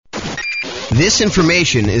This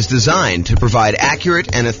information is designed to provide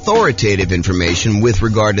accurate and authoritative information with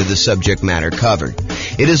regard to the subject matter covered.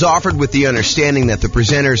 It is offered with the understanding that the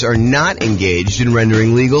presenters are not engaged in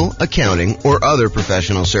rendering legal, accounting, or other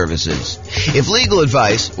professional services. If legal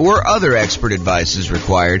advice or other expert advice is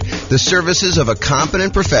required, the services of a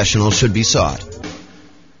competent professional should be sought.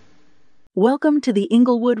 Welcome to the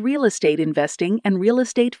Inglewood Real Estate Investing and Real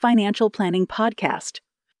Estate Financial Planning Podcast.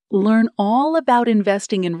 Learn all about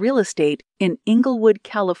investing in real estate in Inglewood,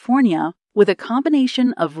 California, with a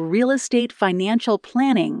combination of real estate financial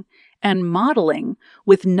planning and modeling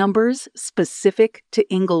with numbers specific to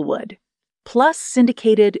Inglewood, plus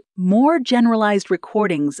syndicated, more generalized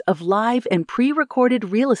recordings of live and pre-recorded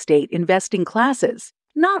real estate investing classes,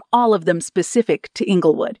 not all of them specific to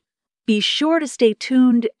Inglewood. Be sure to stay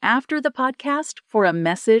tuned after the podcast for a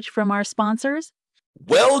message from our sponsors.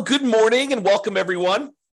 Well, good morning and welcome,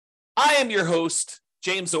 everyone. I am your host,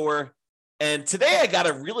 James Orr, and today I got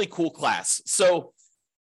a really cool class. So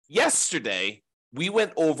yesterday, we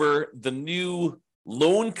went over the new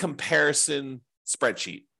loan comparison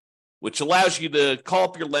spreadsheet, which allows you to call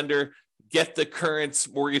up your lender, get the current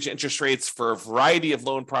mortgage interest rates for a variety of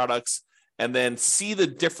loan products, and then see the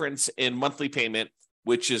difference in monthly payment,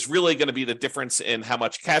 which is really going to be the difference in how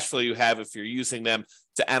much cash flow you have if you're using them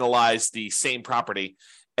to analyze the same property.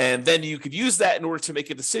 And then you could use that in order to make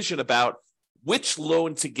a decision about which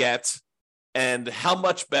loan to get and how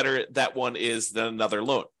much better that one is than another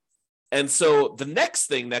loan. And so the next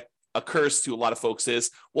thing that occurs to a lot of folks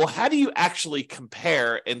is, well, how do you actually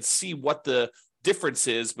compare and see what the difference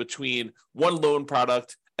is between one loan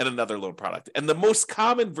product and another loan product? And the most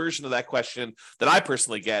common version of that question that I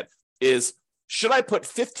personally get is, should I put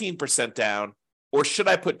 15% down or should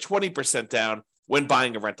I put 20% down when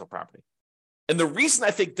buying a rental property? And the reason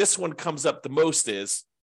I think this one comes up the most is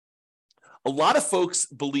a lot of folks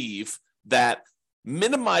believe that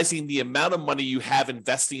minimizing the amount of money you have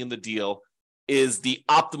investing in the deal is the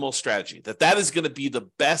optimal strategy, that is going to be the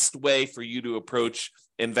best way for you to approach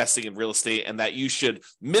investing in real estate, and that you should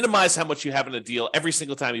minimize how much you have in a deal every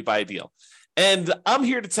single time you buy a deal. And I'm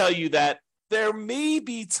here to tell you that there may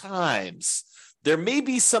be times, there may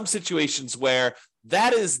be some situations where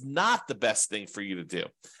that is not the best thing for you to do.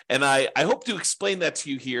 And I hope to explain that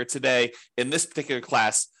to you here today in this particular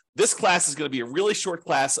class. This class is going to be a really short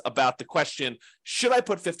class about the question, should I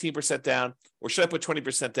put 15% down or should I put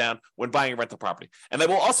 20% down when buying a rental property? And I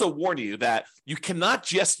will also warn you that you cannot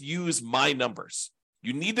just use my numbers.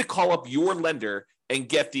 You need to call up your lender and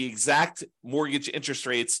get the exact mortgage interest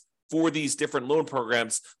rates for these different loan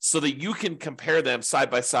programs so that you can compare them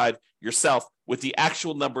side by side yourself with the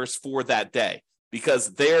actual numbers for that day,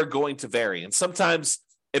 because they're going to vary. And sometimes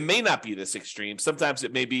it may not be this extreme. Sometimes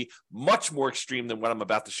it may be much more extreme than what I'm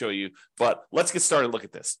about to show you, but let's get started and look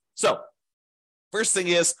at this. So first thing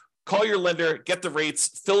is, call your lender, get the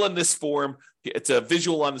rates, fill in this form. It's a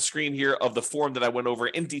visual on the screen here of the form that I went over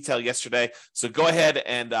in detail yesterday. So go ahead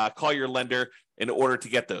and call your lender in order to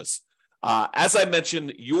get those. As I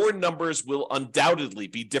mentioned, your numbers will undoubtedly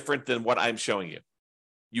be different than what I'm showing you.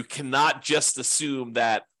 You cannot just assume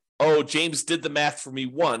that, oh, James did the math for me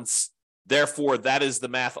once, therefore that is the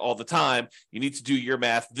math all the time. You need to do your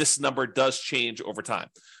math. This number does change over time.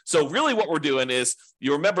 So really what we're doing is,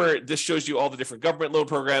 you remember this shows you all the different government loan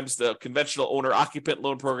programs, the conventional owner-occupant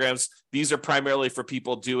loan programs. These are primarily for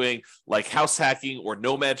people doing like house hacking or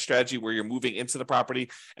nomad strategy where you're moving into the property.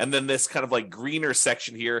 And then this kind of like greener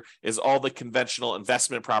section here is all the conventional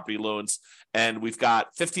investment property loans. And we've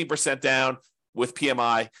got 15% down with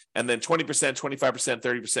PMI, and then 20%, 25%,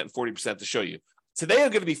 30%, and 40% to show you. Today, I'm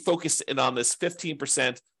going to be focused in on this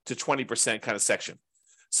 15% to 20% kind of section.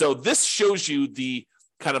 So this shows you the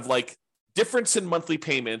kind of like difference in monthly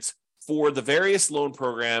payments for the various loan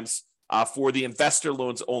programs for the investor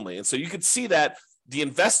loans only. And so you can see that the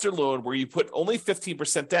investor loan where you put only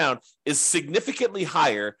 15% down is significantly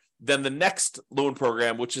higher than the next loan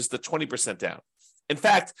program, which is the 20% down. In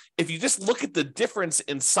fact, if you just look at the difference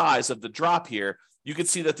in size of the drop here, you can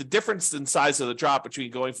see that the difference in size of the drop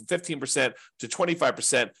between going from 15% to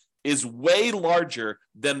 25% is way larger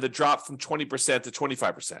than the drop from 20% to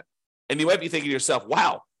 25%. And you might be thinking to yourself,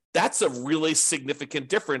 wow, that's a really significant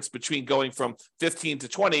difference between going from 15 to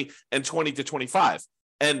 20 and 20 to 25.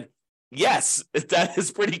 And yes, that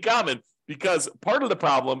is pretty common, because part of the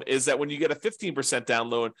problem is that when you get a 15% down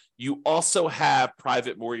loan, you also have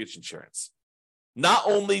private mortgage insurance. Not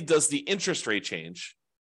only does the interest rate change,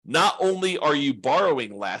 not only are you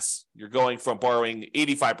borrowing less, you're going from borrowing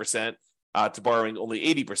 85% to borrowing only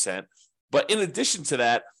 80%, but in addition to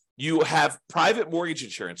that, you have private mortgage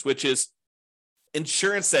insurance, which is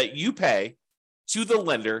insurance that you pay to the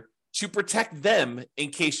lender to protect them in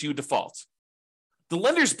case you default. The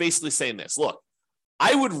lender's basically saying this, look,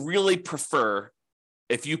 I would really prefer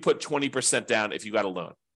if you put 20% down if you got a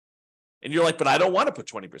loan. And you're like, but I don't want to put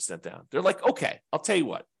 20% down. They're like, okay, I'll tell you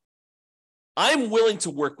what. I'm willing to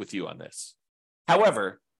work with you on this.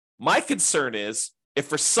 However, my concern is if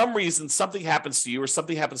for some reason something happens to you or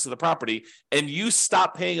something happens to the property and you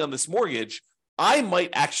stop paying on this mortgage, I might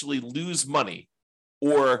actually lose money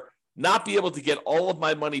or not be able to get all of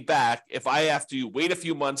my money back if I have to wait a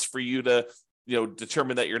few months for you to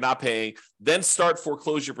determine that you're not paying, then start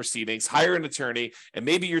foreclosure proceedings, hire an attorney, and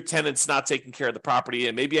maybe your tenant's not taking care of the property,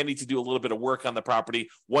 and maybe I need to do a little bit of work on the property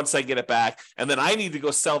once I get it back, and then I need to go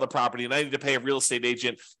sell the property, and I need to pay a real estate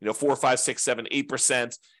agent, 4, 5, 6, 7,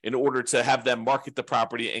 8% in order to have them market the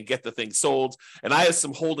property and get the thing sold. And I have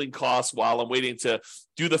some holding costs while I'm waiting to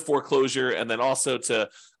do the foreclosure, and then also to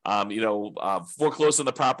foreclose on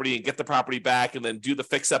the property and get the property back, and then do the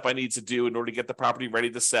fix up I need to do in order to get the property ready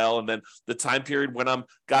to sell. And then the time period when I'm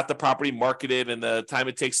got the property marketed and the time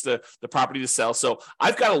it takes the property to sell. So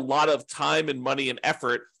I've got a lot of time and money and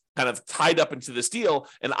effort kind of tied up into this deal.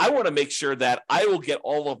 And I want to make sure that I will get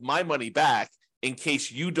all of my money back in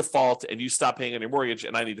case you default and you stop paying on your mortgage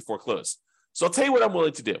and I need to foreclose. So I'll tell you what I'm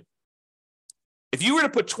willing to do. If you were to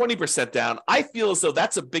put 20% down, I feel as though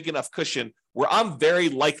that's a big enough cushion where I'm very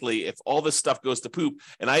likely, if all this stuff goes to poop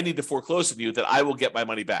and I need to foreclose with you, that I will get my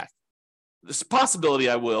money back. There's a possibility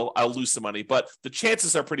I'll lose some money, but the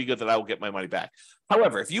chances are pretty good that I will get my money back.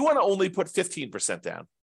 However, if you want to only put 15% down,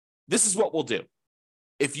 this is what we'll do.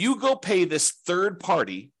 If you go pay this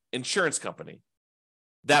third-party insurance company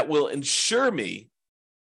that will insure me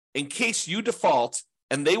in case you default,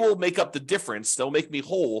 and they will make up the difference, they'll make me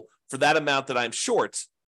whole for that amount that I'm short,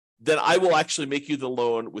 then I will actually make you the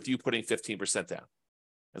loan with you putting 15% down.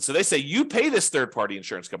 And so they say, you pay this third-party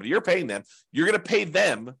insurance company, you're paying them, you're going to pay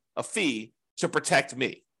them a fee to protect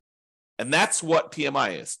me. And that's what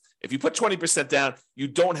PMI is. If you put 20% down, you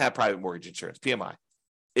don't have private mortgage insurance, PMI.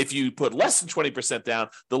 If you put less than 20% down,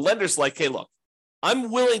 the lender's like, hey, look,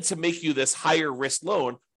 I'm willing to make you this higher risk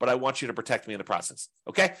loan, but I want you to protect me in the process,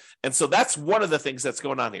 okay? And so that's one of the things that's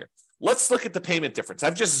going on here. Let's look at the payment difference.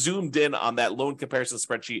 I've just zoomed in on that loan comparison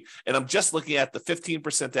spreadsheet, and I'm just looking at the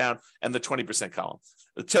 15% down and the 20% column.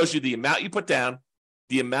 It tells you the amount you put down,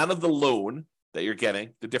 the amount of the loan that you're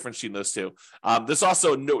getting, the difference between those two. There's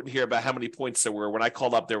also a note in here about how many points there were. When I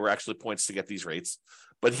called up, there were actually points to get these rates.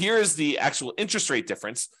 But here is the actual interest rate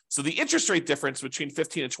difference. So the interest rate difference between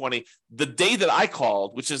 15 and 20, the day that I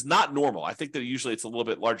called, which is not normal. I think that usually it's a little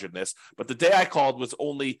bit larger than this, but the day I called was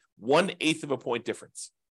only 1/8 of a point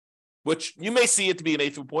difference, which you may see it to be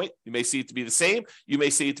 1/8 of a point. You may see it to be the same. You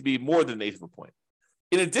may see it to be more than 1/8 of a point.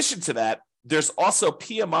 In addition to that, there's also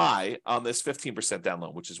PMI on this 15% down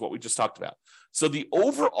loan, which is what we just talked about. So the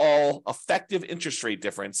overall effective interest rate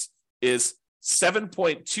difference is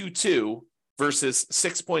 7.22 versus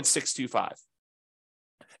 6.625.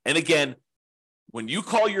 And again, when you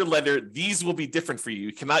call your lender, these will be different for you.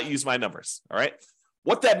 You cannot use my numbers, all right?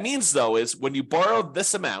 What that means, though, is when you borrow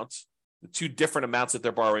this amount, the two different amounts that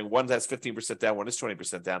they're borrowing, one has 15% down, one is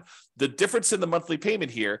 20% down, the difference in the monthly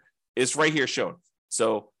payment here is right here shown.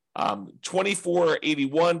 So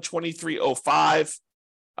 $24.81, $23.05.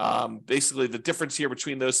 Basically, the difference here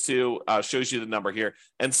between those two shows you the number here.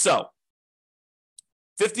 And so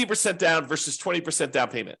 50% down versus 20% down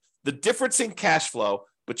payment. The difference in cash flow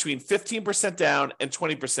between 15% down and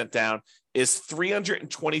 20% down is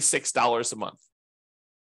 $326 a month.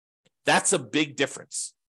 That's a big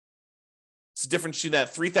difference. It's the difference between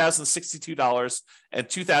that $3,062 and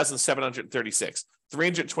 $2,736,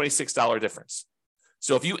 $326 difference.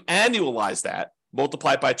 So if you annualize that,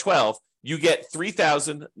 multiply it by 12, you get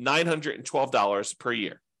 $3,912 per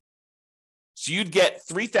year. So you'd get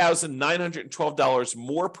 $3,912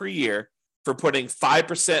 more per year for putting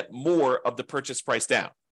 5% more of the purchase price down.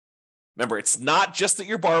 Remember, it's not just that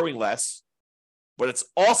you're borrowing less, but it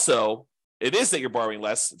is that you're borrowing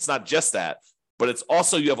less. It's not just that, but it's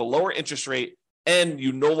also you have a lower interest rate and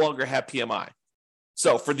you no longer have PMI.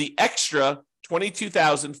 So for the extra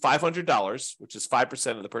 $22,500, which is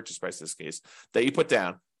 5% of the purchase price in this case, that you put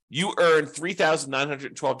down, you earn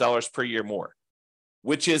 $3,912 per year more,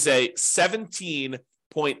 which is a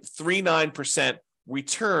 17.39%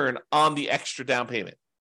 return on the extra down payment.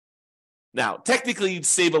 Now, technically, you'd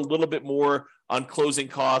save a little bit more on closing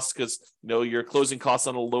costs because your closing costs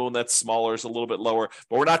on a loan that's smaller is a little bit lower,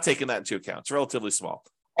 but we're not taking that into account. It's relatively small.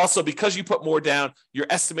 Also, because you put more down, your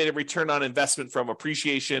estimated return on investment from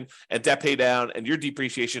appreciation and debt pay down and your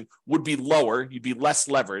depreciation would be lower. You'd be less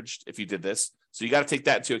leveraged if you did this. So you got to take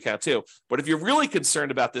that into account too. But if you're really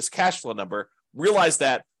concerned about this cash flow number, realize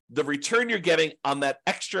that the return you're getting on that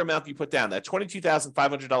extra amount you put down, that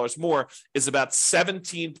 $22,500 more, is about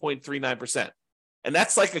 17.39%. And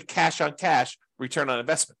that's like a cash on cash return on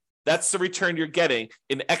investment. That's the return you're getting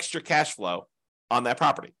in extra cash flow on that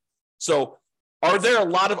property. So are there a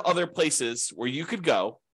lot of other places where you could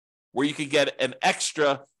go where you could get an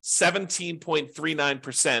extra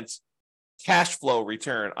 17.39% cash flow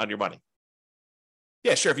return on your money?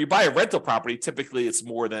 Yeah, sure. If you buy a rental property, typically it's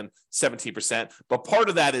more than 17%, but part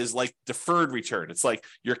of that is like deferred return. It's like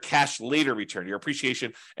your cash later return, your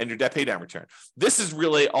appreciation and your debt pay down return. This is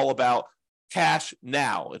really all about cash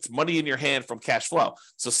now. It's money in your hand from cash flow.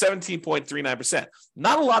 So 17.39%.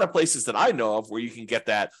 Not a lot of places that I know of where you can get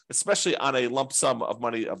that, especially on a lump sum of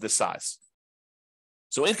money of this size.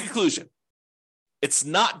 So in conclusion, it's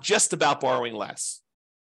not just about borrowing less.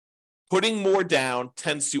 Putting more down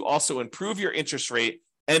tends to also improve your interest rate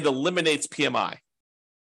and eliminates PMI.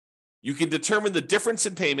 You can determine the difference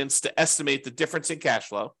in payments to estimate the difference in cash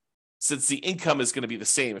flow, since the income is going to be the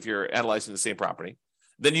same if you're analyzing the same property.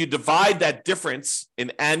 Then you divide that difference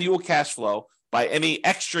in annual cash flow by any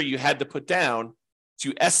extra you had to put down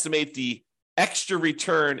to estimate the extra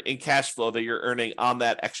return in cash flow that you're earning on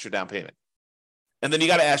that extra down payment. And then you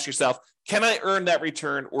got to ask yourself, can I earn that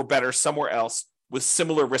return or better somewhere else with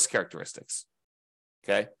similar risk characteristics?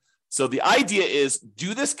 Okay. So the idea is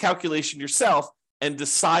do this calculation yourself and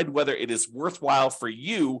decide whether it is worthwhile for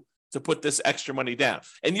you to put this extra money down.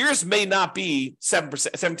 And yours may not be 7%,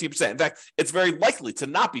 17%. In fact, it's very likely to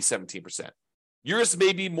not be 17%. Yours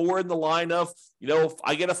may be more in the line of, if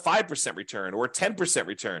I get a 5% return or a 10%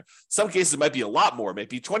 return. Some cases it might be a lot more,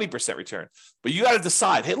 maybe 20% return. But you got to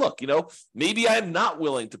decide, hey, look, maybe I'm not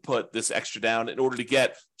willing to put this extra down in order to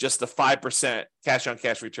get just a 5% cash on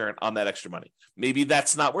cash return on that extra money. Maybe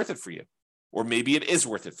that's not worth it for you. Or maybe it is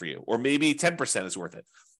worth it for you. Or maybe 10% is worth it.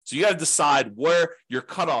 So you got to decide where your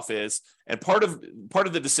cutoff is. And part of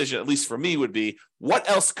the decision, at least for me, would be what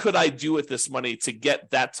else could I do with this money to get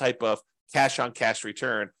that type of cash on cash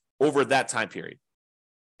return over that time period.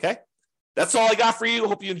 Okay. That's all I got for you.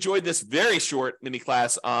 Hope you enjoyed this very short mini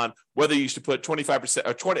class on whether you should put 25%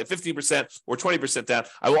 or 15% or 20% down.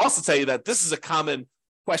 I will also tell you that this is a common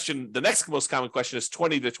question. The next most common question is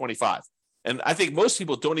 20 to 25. And I think most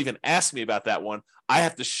people don't even ask me about that one. I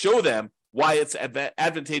have to show them why it's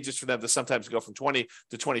advantageous for them to sometimes go from 20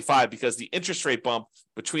 to 25 because the interest rate bump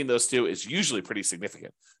between those two is usually pretty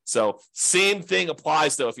significant. So same thing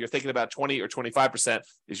applies, though, if you're thinking about 20 or 25%,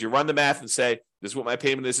 is you run the math and say, this is what my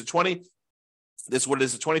payment is at 20, this is what it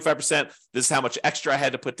is at 25%, this is how much extra I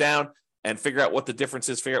had to put down, and figure out what the difference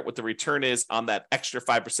is, figure out what the return is on that extra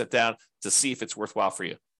 5% down to see if it's worthwhile for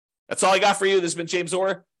you. That's all I got for you. This has been James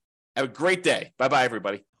Orr. Have a great day. Bye-bye,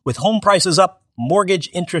 everybody. With home prices up, mortgage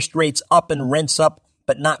interest rates up, and rents up,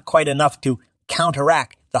 but not quite enough to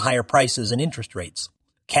counteract the higher prices and interest rates,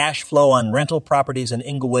 cash flow on rental properties in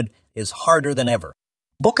Inglewood is harder than ever.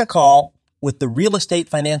 Book a call with the Real Estate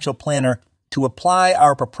Financial Planner to apply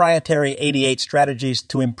our proprietary 88 strategies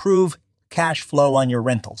to improve cash flow on your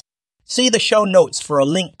rentals. See the show notes for a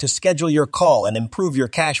link to schedule your call and improve your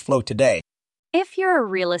cash flow today. If you're a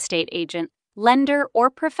real estate agent, lender, or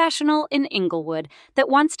professional in Inglewood that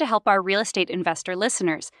wants to help our real estate investor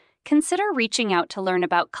listeners, consider reaching out to learn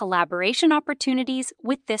about collaboration opportunities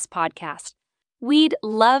with this podcast. We'd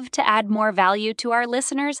love to add more value to our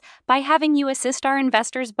listeners by having you assist our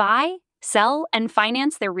investors buy, sell, and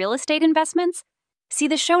finance their real estate investments. See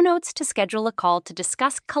the show notes to schedule a call to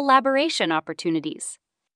discuss collaboration opportunities.